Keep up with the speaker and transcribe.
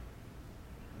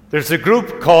There's a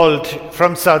group called,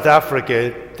 from South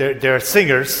Africa, they're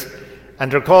singers, and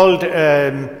they're called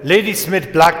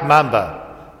Ladysmith Black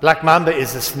Mamba. Black Mamba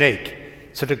is a snake.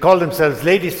 So they call themselves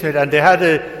Ladysmith, and they had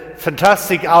a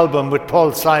fantastic album with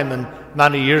Paul Simon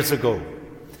many years ago.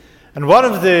 And one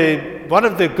of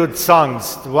the good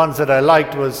songs, the ones that I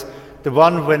liked, was the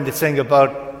one when they sing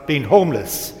about being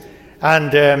homeless.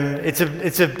 And it's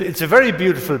a very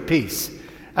beautiful piece.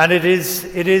 And it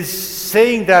is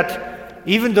saying that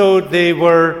even though they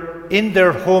were in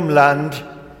their homeland,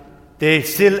 they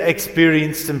still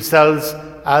experienced themselves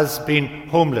as being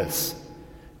homeless.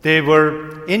 They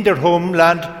were in their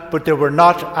homeland, but they were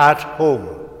not at home.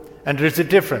 And there's a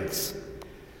difference.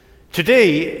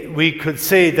 Today, we could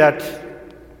say that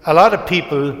a lot of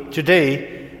people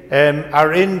today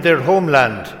are in their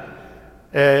homeland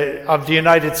of the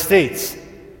United States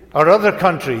or other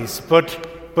countries,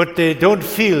 but they don't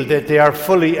feel that they are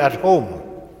fully at home.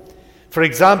 For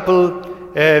example,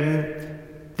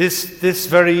 this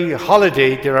very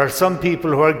holiday, there are some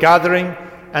people who are gathering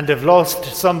and have lost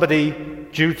somebody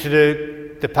due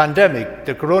to the pandemic,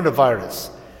 the coronavirus.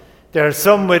 There are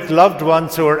some with loved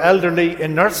ones who are elderly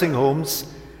in nursing homes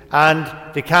and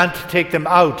they can't take them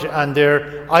out and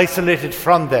they're isolated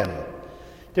from them.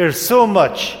 There's so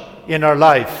much in our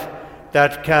life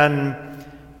that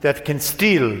can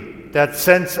steal that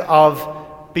sense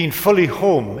of being fully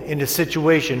home in a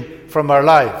situation from our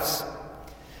lives.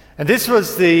 And this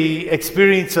was the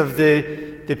experience of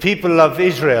the people of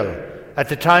Israel at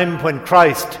the time when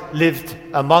Christ lived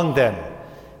among them.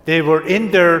 They were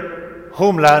in their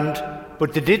homeland,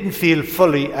 but they didn't feel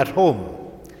fully at home.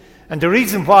 And the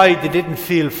reason why they didn't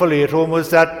feel fully at home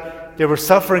was that they were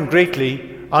suffering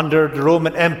greatly under the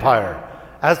Roman Empire,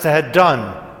 as they had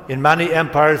done in many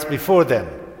empires before them.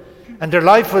 And their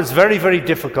life was very, very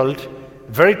difficult,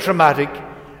 very traumatic,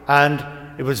 and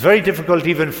it was very difficult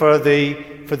even for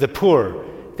the poor,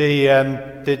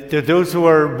 those who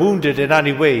were wounded in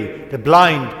any way, the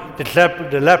blind,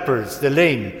 the lepers, the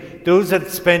lame, those that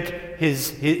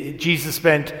Jesus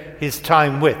spent his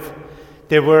time with.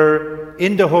 They were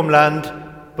in the homeland,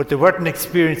 but they weren't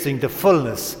experiencing the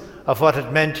fullness of what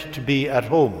it meant to be at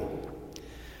home.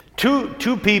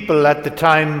 Two people at the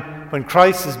time when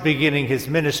Christ was beginning his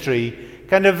ministry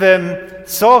kind of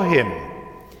saw him,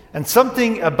 and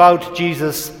something about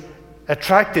Jesus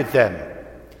attracted them.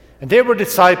 And they were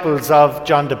disciples of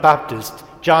John the Baptist,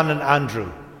 John and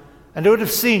Andrew. And they would have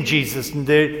seen Jesus, and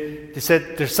they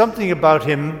said, there's something about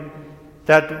him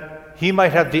that he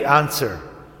might have the answer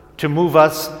to move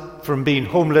us from being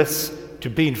homeless to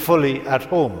being fully at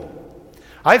home.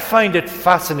 I find it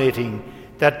fascinating,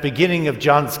 that beginning of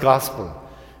John's Gospel,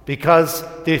 because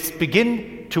they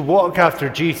begin to walk after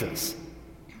Jesus.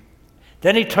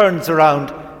 Then he turns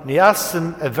around and he asks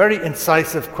them a very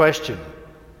incisive question.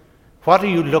 What are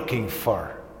you looking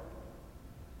for?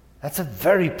 That's a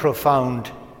very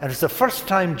profound, and it's the first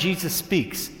time Jesus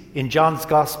speaks in John's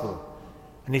Gospel.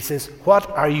 And he says, what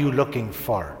are you looking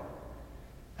for?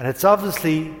 And it's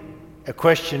obviously a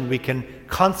question we can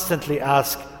constantly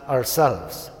ask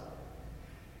ourselves.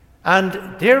 And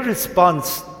their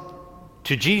response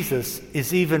to Jesus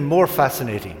is even more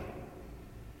fascinating.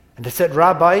 And they said,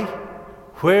 Rabbi,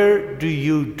 where do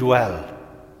you dwell?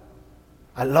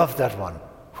 I love that one.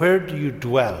 Where do you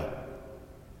dwell?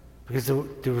 Because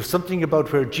there was something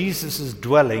about where Jesus is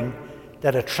dwelling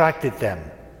that attracted them,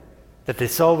 that they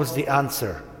saw was the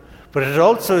answer. But it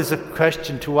also is a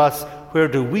question to us, where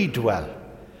do we dwell?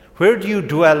 Where do you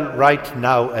dwell right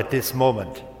now at this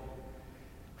moment?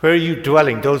 Where are you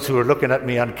dwelling, those who are looking at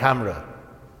me on camera?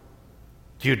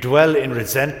 Do you dwell in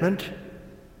resentment?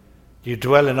 Do you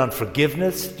dwell in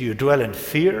unforgiveness? Do you dwell in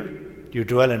fear? Do you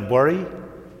dwell in worry?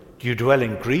 Do you dwell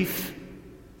in grief?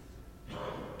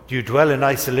 Do you dwell in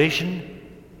isolation?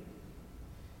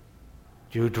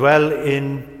 Do you dwell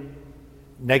in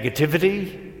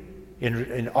negativity?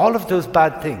 In all of those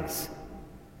bad things?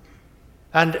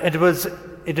 And it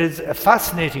is a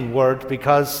fascinating word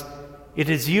because it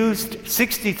is used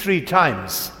 63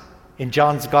 times in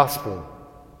John's Gospel,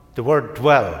 the word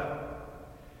dwell.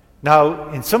 Now,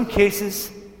 in some cases,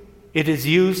 it is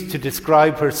used to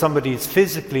describe where somebody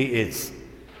physically is.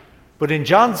 But in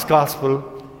John's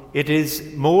Gospel, it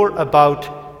is more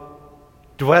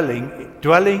about dwelling.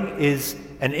 Dwelling is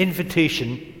an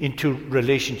invitation into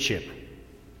relationship.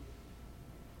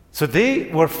 So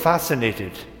they were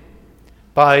fascinated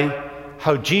by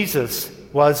how Jesus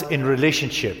was in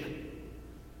relationship,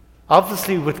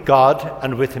 obviously with God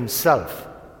and with himself.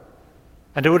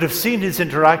 And they would have seen his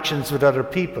interactions with other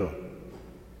people.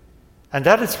 And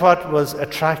that is what was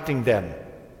attracting them,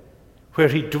 where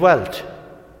he dwelt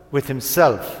with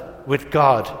himself with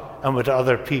God and with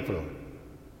other people.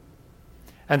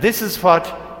 And this is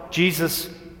what Jesus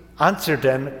answered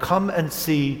them: come and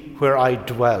see where I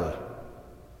dwell.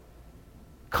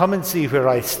 Come and see where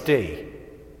I stay.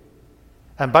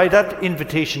 And by that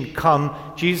invitation, come,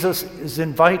 Jesus is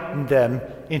inviting them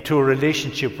into a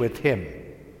relationship with him.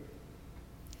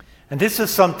 And this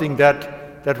is something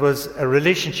that was a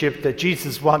relationship that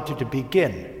Jesus wanted to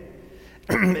begin.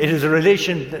 It is a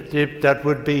relationship that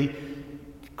would be,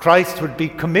 Christ would be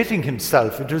committing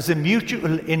himself. It was a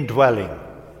mutual indwelling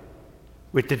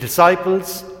with the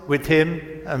disciples, with him,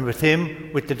 and with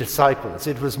him, with the disciples.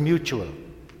 It was mutual.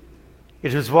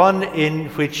 It was one in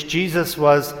which Jesus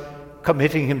was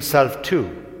committing himself to,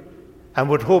 and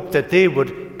would hope that they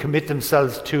would commit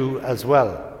themselves to as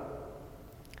well.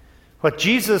 What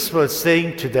Jesus was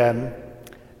saying to them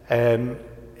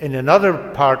in another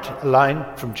a line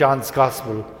from John's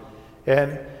Gospel,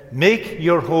 make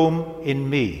your home in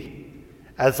me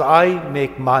as I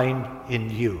make mine in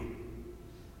you.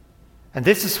 And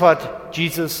this is what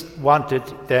Jesus wanted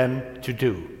them to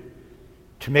do,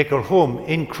 to make our home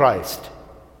in Christ.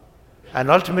 And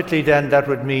ultimately then that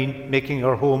would mean making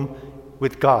our home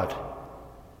with God.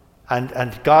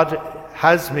 And God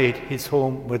has made his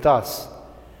home with us.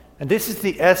 And this is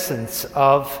the essence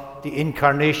of the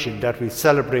incarnation that we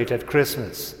celebrate at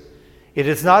Christmas. It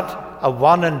is not a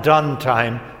one and done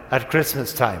time at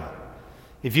Christmas time.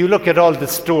 If you look at all the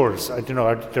stores, I don't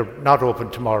know, they're not open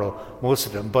tomorrow, most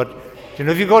of them, but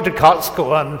if you go to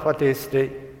Costco on what day is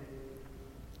today?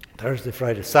 Thursday,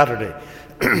 Friday, Saturday.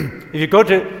 If you go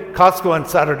to Costco on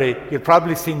Saturday, you'll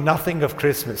probably see nothing of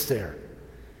Christmas there.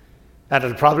 And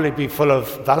it'll probably be full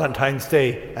of Valentine's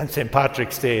Day and St.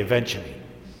 Patrick's Day eventually.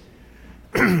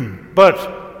 But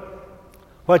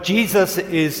what Jesus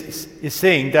is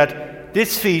saying, that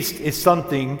this feast is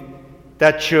something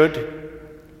that should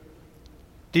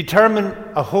determine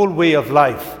a whole way of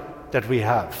life that we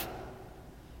have.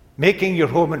 Making your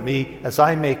home in me as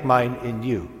I make mine in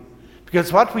you.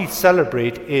 Because what we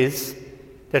celebrate is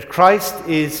that Christ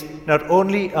is not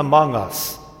only among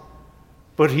us,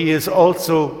 but he is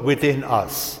also within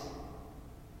us.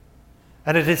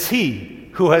 And it is he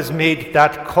who has made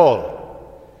that call.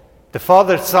 The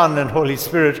Father, Son, and Holy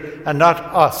Spirit, and not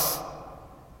us.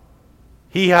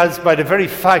 He has, by the very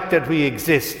fact that we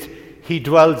exist, he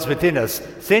dwells within us.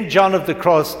 St. John of the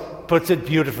Cross puts it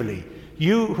beautifully.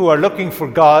 You who are looking for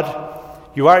God,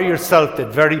 you are yourself that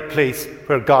very place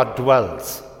where God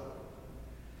dwells.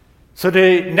 So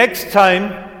the next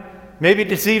time, maybe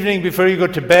this evening before you go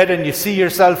to bed and you see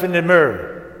yourself in the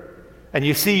mirror, and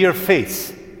you see your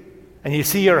face, and you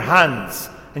see your hands,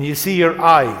 and you see your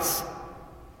eyes,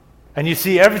 and you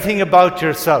see everything about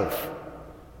yourself,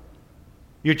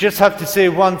 you just have to say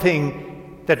one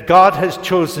thing, that God has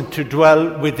chosen to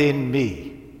dwell within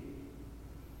me.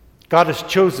 God has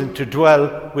chosen to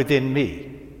dwell within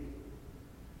me.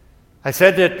 I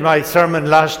said at my sermon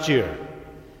last year,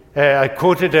 I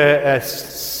quoted a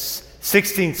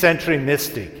 16th century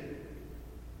mystic.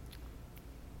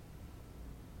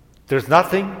 There's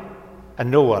nothing and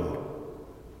no one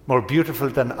more beautiful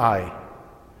than I,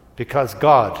 because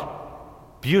God,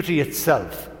 beauty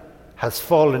itself, has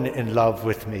fallen in love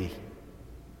with me.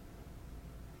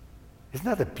 Isn't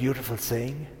that a beautiful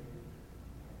saying?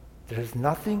 There is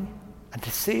nothing, and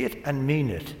to say it and mean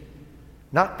it,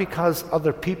 not because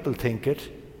other people think it,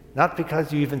 not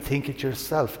because you even think it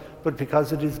yourself, but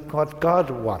because it is what God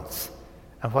wants,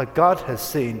 and what God has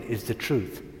seen is the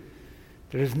truth.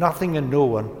 There is nothing and no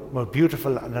one more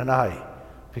beautiful than I,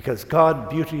 because God,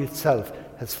 beauty itself,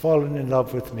 has fallen in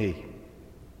love with me.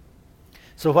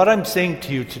 So what I'm saying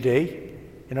to you today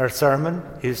in our sermon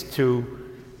is to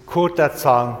quote that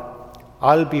song,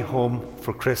 I'll Be Home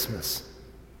for Christmas.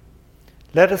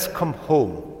 Let us come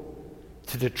home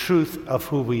to the truth of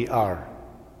who we are,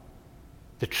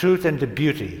 the truth and the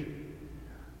beauty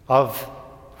of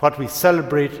what we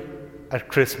celebrate at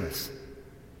Christmas,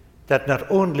 that not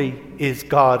only is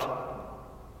God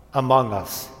among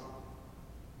us,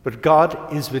 but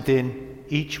God is within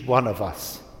each one of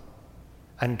us,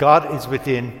 and God is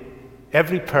within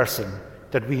every person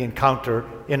that we encounter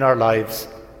in our lives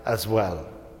as well.